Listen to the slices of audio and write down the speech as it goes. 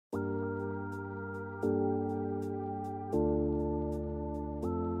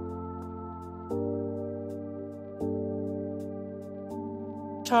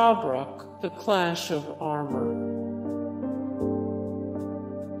Tobruk, The Clash of Armor.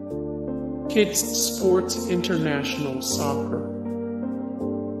 Kids Sports International Soccer.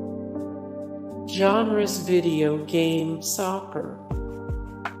 Genres Video Game Soccer.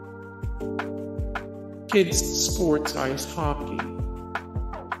 Kids Sports Ice Hockey.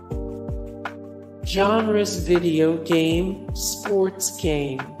 Genres Video Game Sports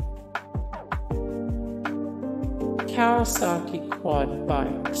Game. Kawasaki Quad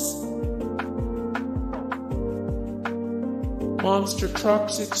Bikes. Monster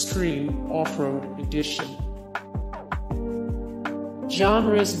Trucks Extreme Off-Road Edition.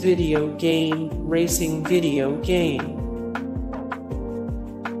 Genres Video Game Racing Video Game.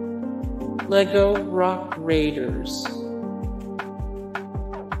 Lego Rock Raiders.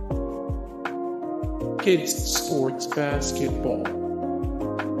 Kids Sports Basketball.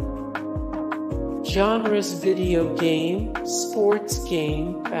 Genres Video Game, Sports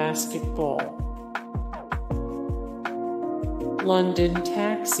Game, Basketball. London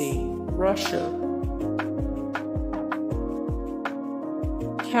Taxi, Russia.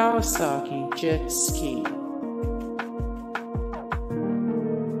 Kawasaki Jet Ski.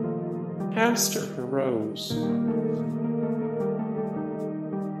 Hamster Heroes.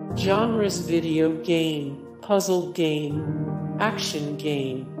 Genres Video Game, Puzzle Game, Action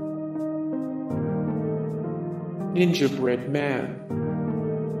Game. Gingerbread Man.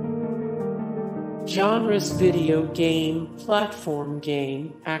 Genres Video Game, Platform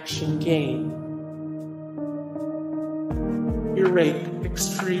Game, Action Game. Earache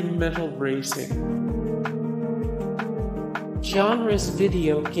Extreme Metal Racing. Genres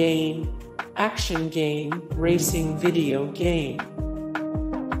Video Game, Action Game, Racing Video Game.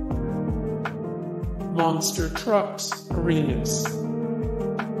 Monster Trucks Arenas.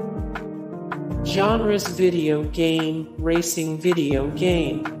 Genres Video Game, Racing Video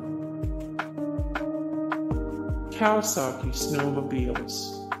Game. Kawasaki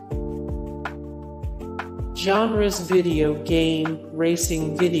Snowmobiles. Genres Video Game,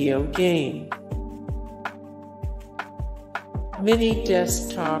 Racing Video Game. Mini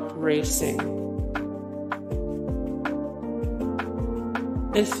Desktop Racing.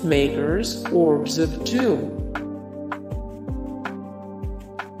 Mythmakers Orbs of Doom.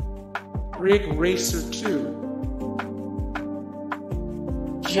 Rig Racer 2.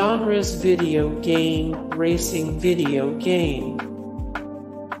 Genres Video Game, Racing Video Game.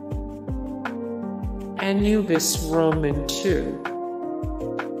 Anubis Roman 2.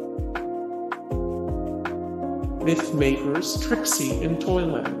 Mythmakers Trixie in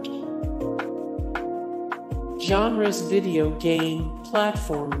Toyland. Genres Video Game,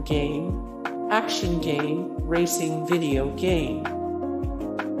 Platform Game, Action Game, Racing Video Game.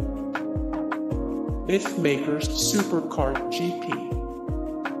 Mythmakers Superkart GP.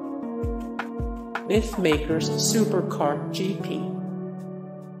 Mythmakers Superkart GP.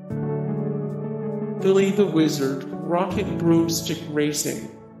 Billy the Wizard Rocket Broomstick Racing.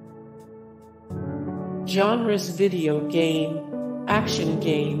 Genres Video Game, Action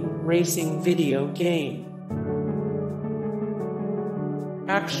Game, Racing Video Game.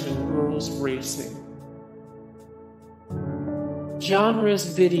 Action Girls Racing. Genres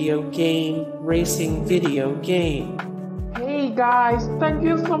Video Game, Racing Video Game. Hey guys, thank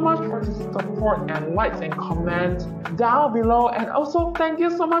you so much for the support and likes and comments down below, and also thank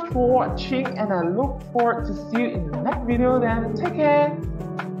you so much for watching, and I look forward to see you in the next video. Then take care,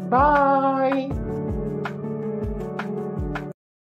 bye.